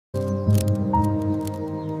Hold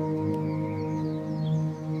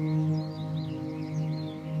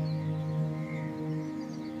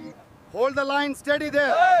the line steady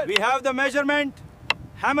there. We have the measurement.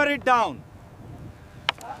 Hammer it down.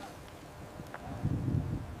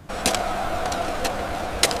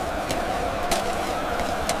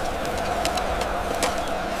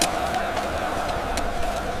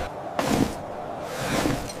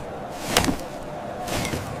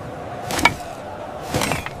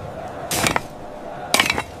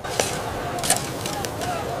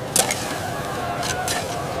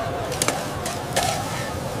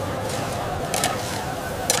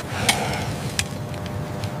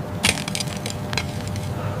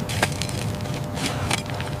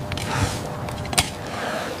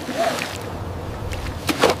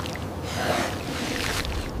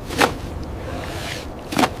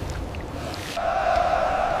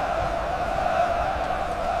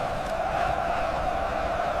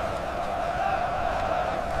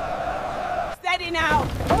 Now,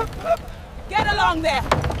 get along there.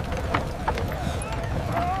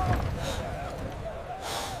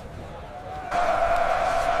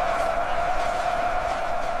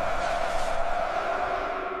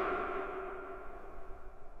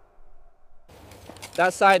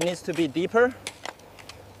 That side needs to be deeper.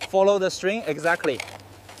 Follow the string exactly.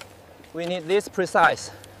 We need this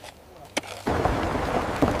precise.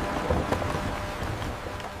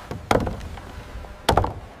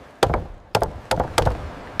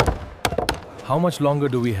 How much longer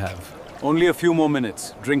do we have? Only a few more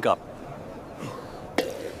minutes. Drink up.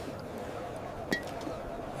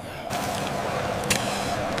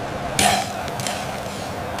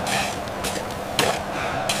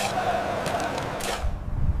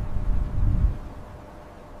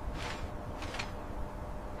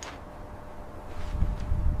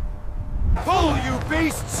 Pull, you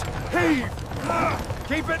beasts! Heave!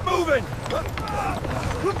 Keep it moving!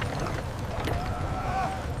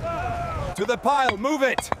 To the pile, move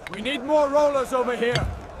it! We need more rollers over here.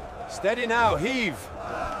 Steady now, heave!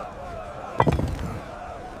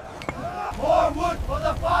 More wood for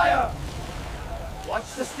the fire!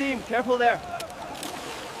 Watch the steam, careful there.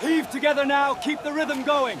 Heave together now. Keep the rhythm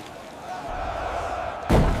going.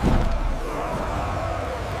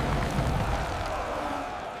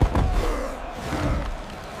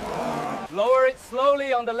 Lower it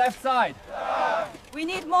slowly on the left side. We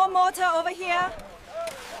need more mortar over here.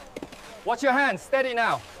 Watch your hands, steady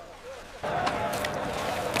now.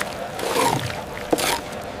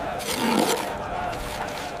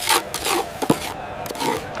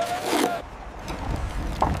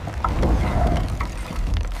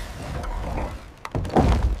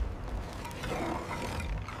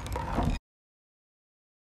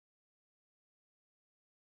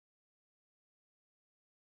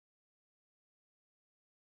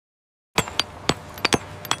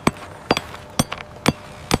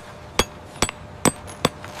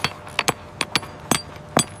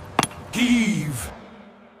 Heave!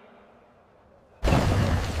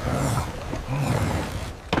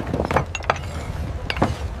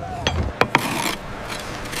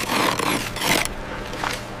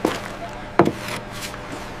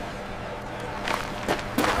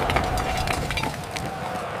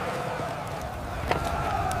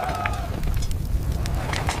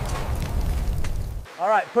 All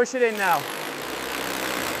right, push it in now.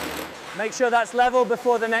 Make sure that's level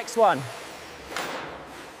before the next one.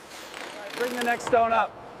 Bring the next stone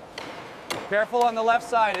up. Careful on the left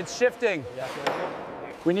side, it's shifting.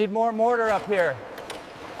 We need more mortar up here.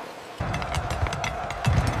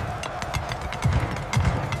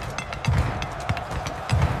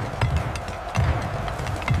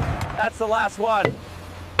 That's the last one.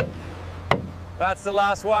 That's the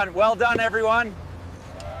last one. Well done, everyone.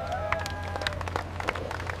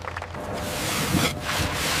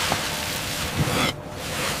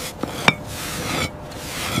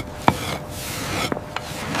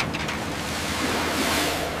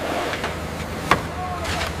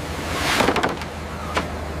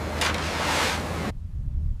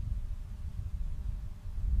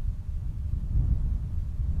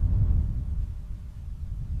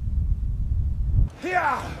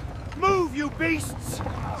 Here! Move, you beasts!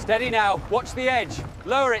 Steady now, watch the edge.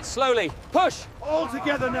 Lower it slowly. Push! All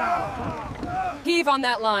together now! Heave on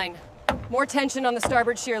that line. More tension on the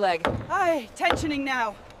starboard shear leg. Aye, tensioning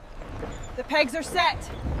now. The pegs are set.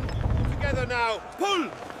 Together now! Pull!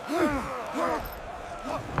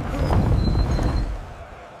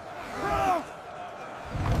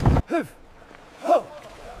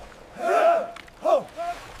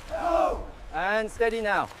 And steady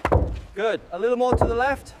now. Good. A little more to the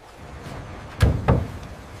left.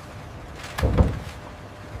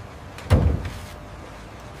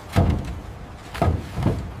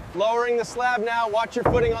 Lowering the slab now. Watch your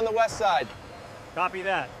footing on the west side. Copy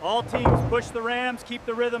that. All teams push the rams, keep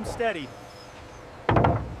the rhythm steady.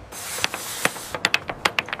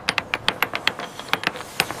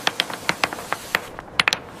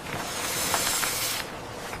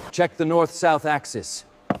 Check the north-south axis.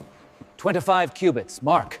 25 cubits,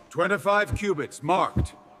 mark. 25 cubits,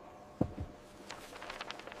 marked.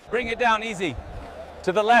 Bring it down easy.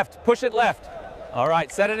 To the left, push it left. All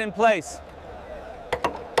right, set it in place.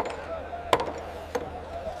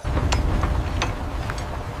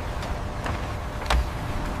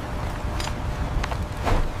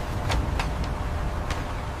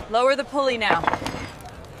 Lower the pulley now.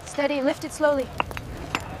 Steady, lift it slowly.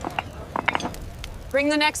 Bring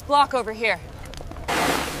the next block over here.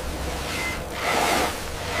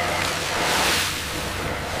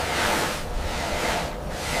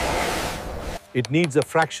 It needs a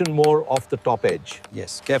fraction more off the top edge.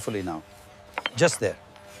 Yes, carefully now. Just there.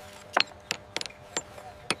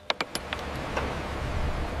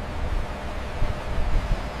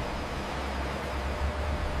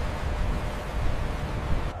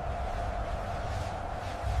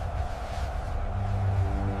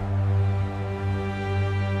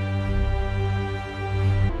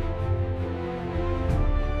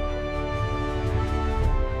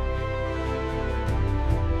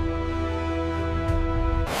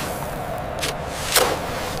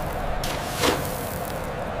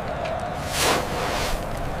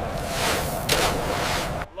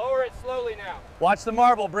 Watch the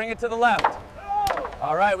marble, bring it to the left.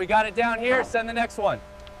 All right, we got it down here, send the next one.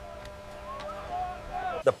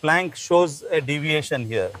 The plank shows a deviation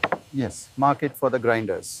here. Yes, mark it for the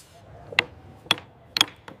grinders.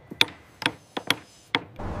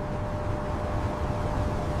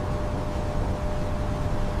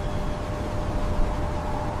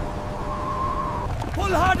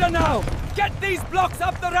 Pull harder now! Get these blocks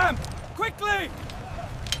up the ramp! Quickly!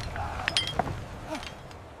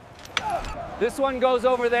 This one goes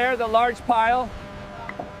over there, the large pile.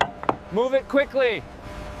 Move it quickly.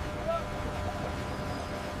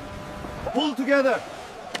 Pull together.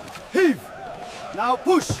 Heave. Now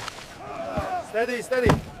push. Steady,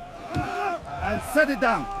 steady. And set it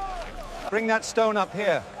down. Bring that stone up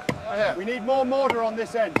here. We need more mortar on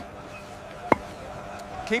this end.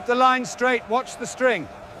 Keep the line straight. Watch the string.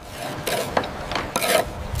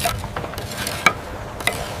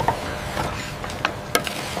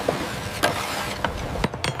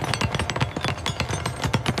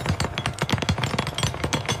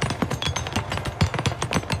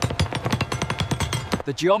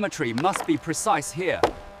 The geometry must be precise here.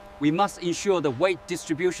 We must ensure the weight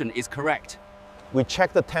distribution is correct. We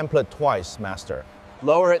check the template twice, Master.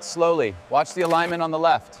 Lower it slowly. Watch the alignment on the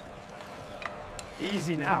left.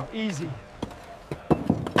 Easy now, easy.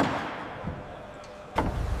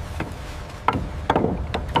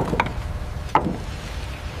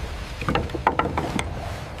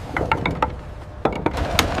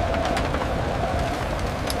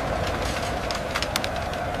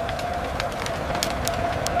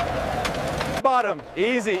 Bottom.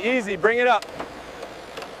 Easy, easy, bring it up.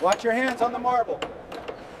 Watch your hands on the marble.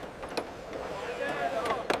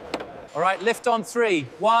 All right, lift on 3.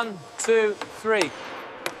 1, 2, 3.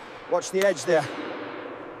 Watch the edge there.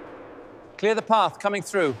 Clear the path, coming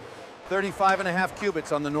through. 35.5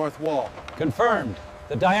 cubits on the north wall. Confirmed.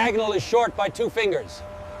 The diagonal is short by 2 fingers.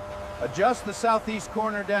 Adjust the southeast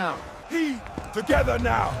corner down. Heave together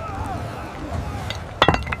now.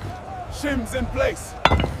 Shims in place.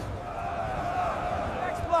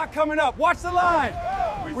 Next block coming up. Watch the line.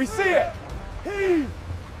 We see it. Heave.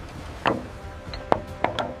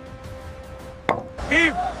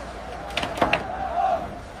 Heave.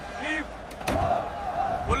 Heave.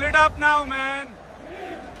 Pull it up now, man.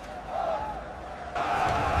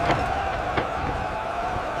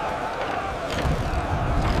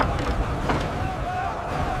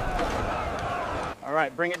 All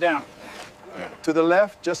right, bring it down. To the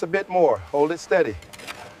left, just a bit more. Hold it steady.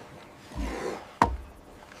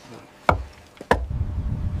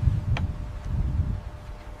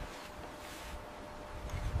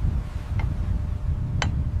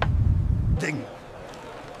 Ding.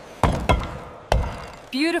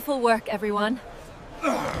 Beautiful work, everyone.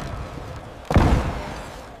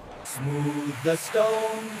 Smooth the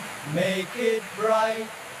stone, make it bright.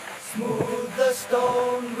 Smooth the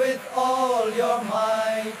stone with all your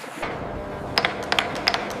might.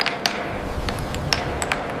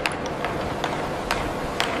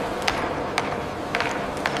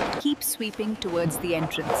 Keep sweeping towards the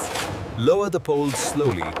entrance. Lower the poles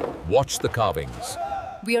slowly. Watch the carvings.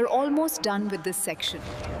 We are almost done with this section.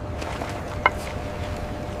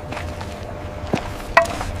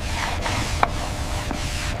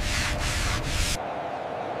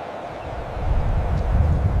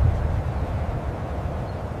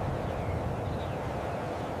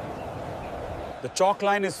 The chalk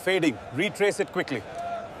line is fading. Retrace it quickly.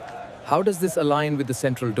 How does this align with the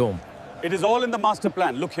central dome? It is all in the master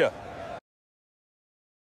plan. Look here.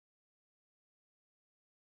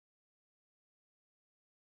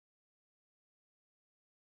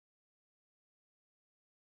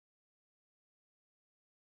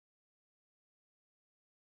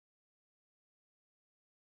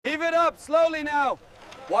 Heave it up, slowly now.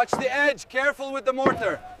 Watch the edge, careful with the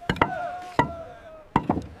mortar.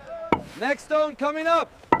 Next stone coming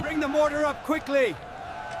up. Bring the mortar up quickly.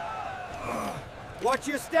 Watch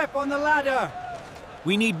your step on the ladder.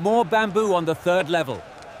 We need more bamboo on the third level.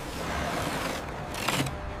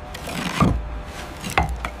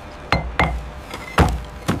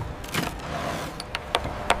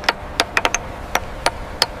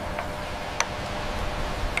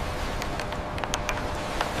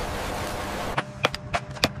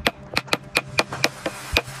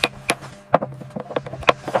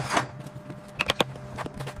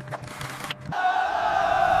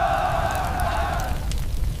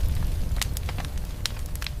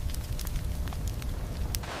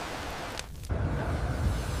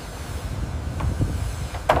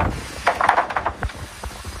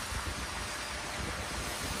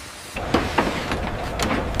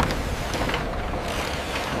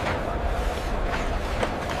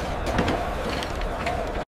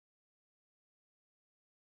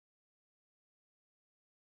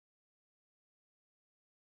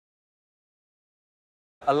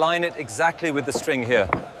 Align it exactly with the string here.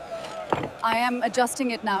 I am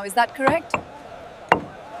adjusting it now, is that correct?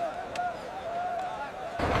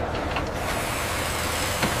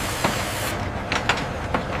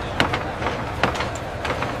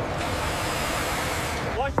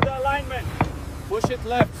 Watch the alignment. Push it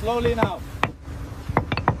left, slowly now.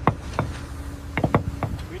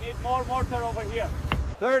 We need more mortar over here.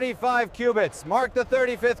 35 cubits. Mark the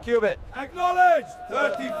 35th cubit. Acknowledged.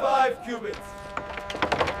 35 cubits.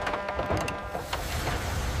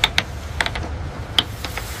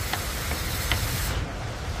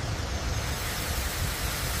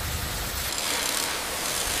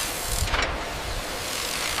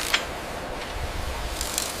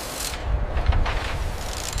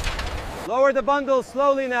 Lower the bundle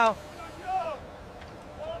slowly now.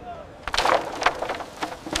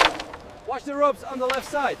 Watch the ropes on the left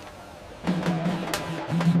side.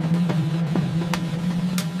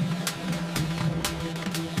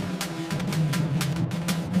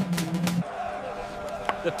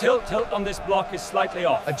 The tilt on this block is slightly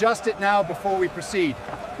off. Adjust it now before we proceed.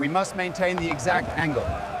 We must maintain the exact angle.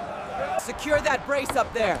 Secure that brace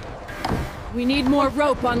up there. We need more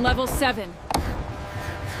rope on level 7.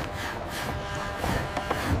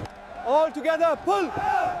 All together, pull!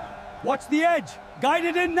 Watch the edge. Guide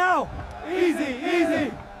it in now. Easy,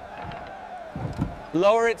 easy.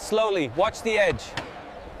 Lower it slowly. Watch the edge.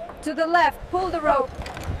 To the left, pull the rope.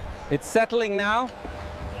 It's settling now.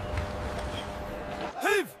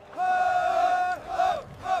 Heave!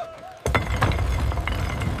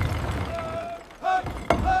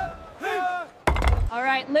 All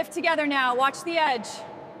right, lift together now. Watch the edge.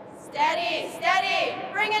 Steady, steady.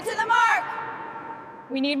 Bring it to the mark.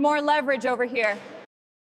 We need more leverage over here.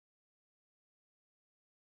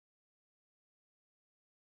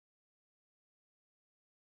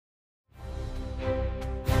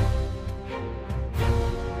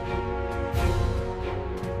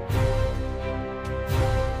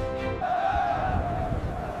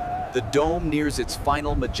 The dome nears its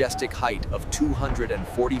final majestic height of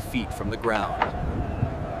 240 feet from the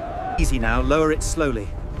ground. Easy now, lower it slowly.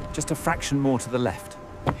 Just a fraction more to the left.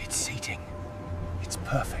 It's seating. It's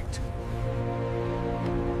perfect.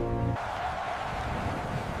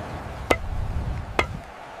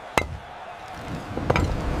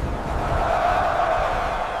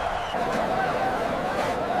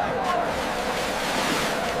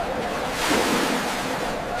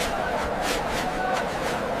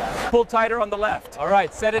 Pull tighter on the left. All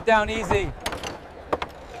right, set it down easy.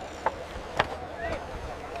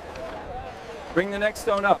 Bring the next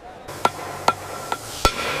stone up.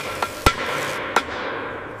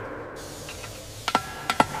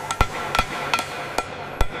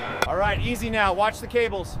 All right, easy now. Watch the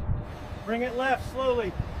cables. Bring it left,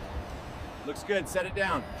 slowly. Looks good. Set it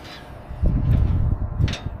down.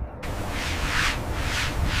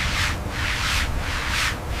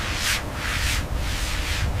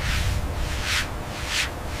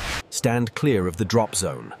 Stand clear of the drop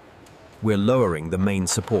zone. We're lowering the main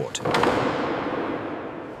support.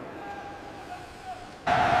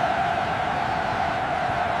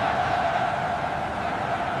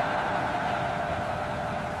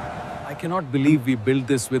 I cannot believe we built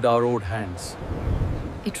this with our own hands.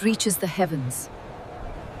 It reaches the heavens.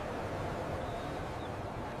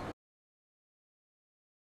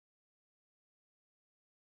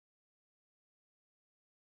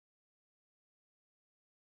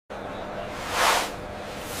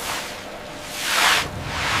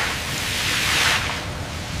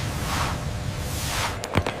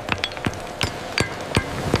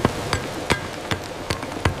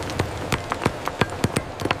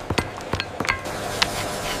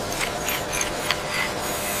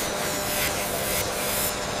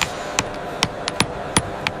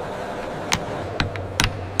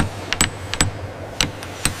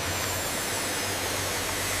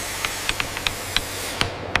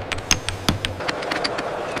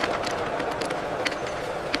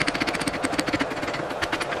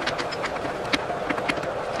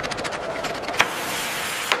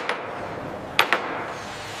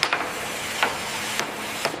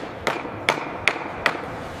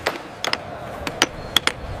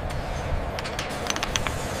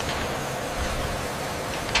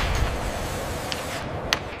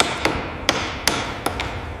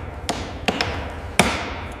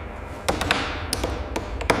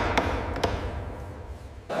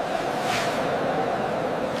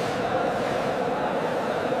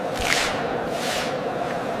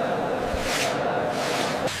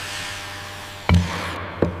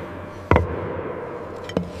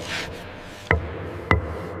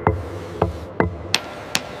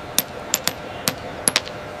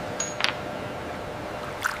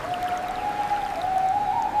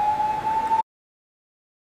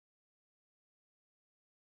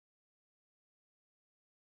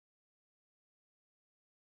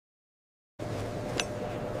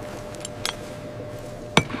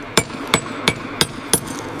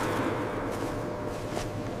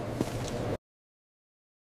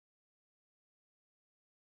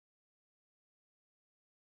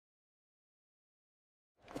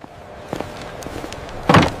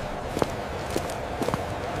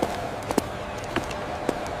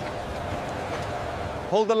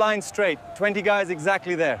 Hold the line straight. 20 guys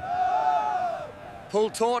exactly there. Pull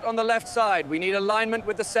taut on the left side. We need alignment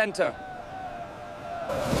with the center.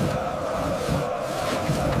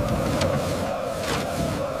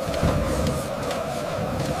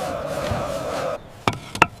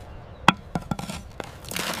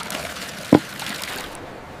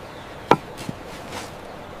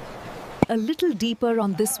 A little deeper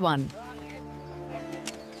on this one.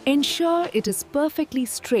 Ensure it is perfectly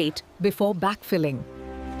straight before backfilling.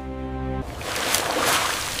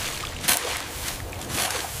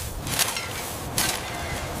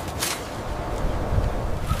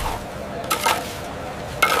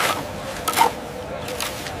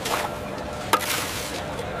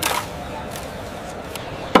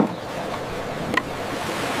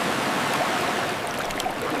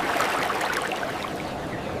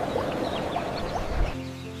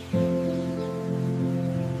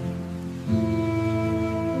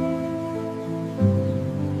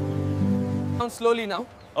 Slowly now.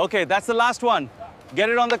 Okay, that's the last one. Get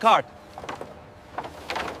it on the cart.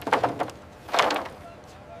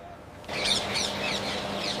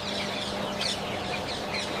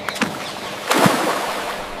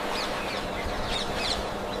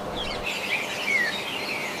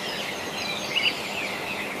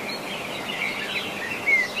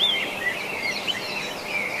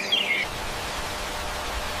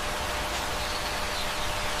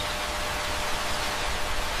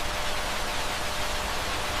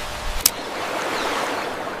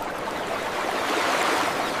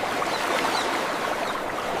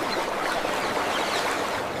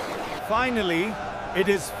 Finally, it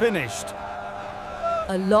is finished.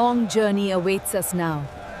 A long journey awaits us now.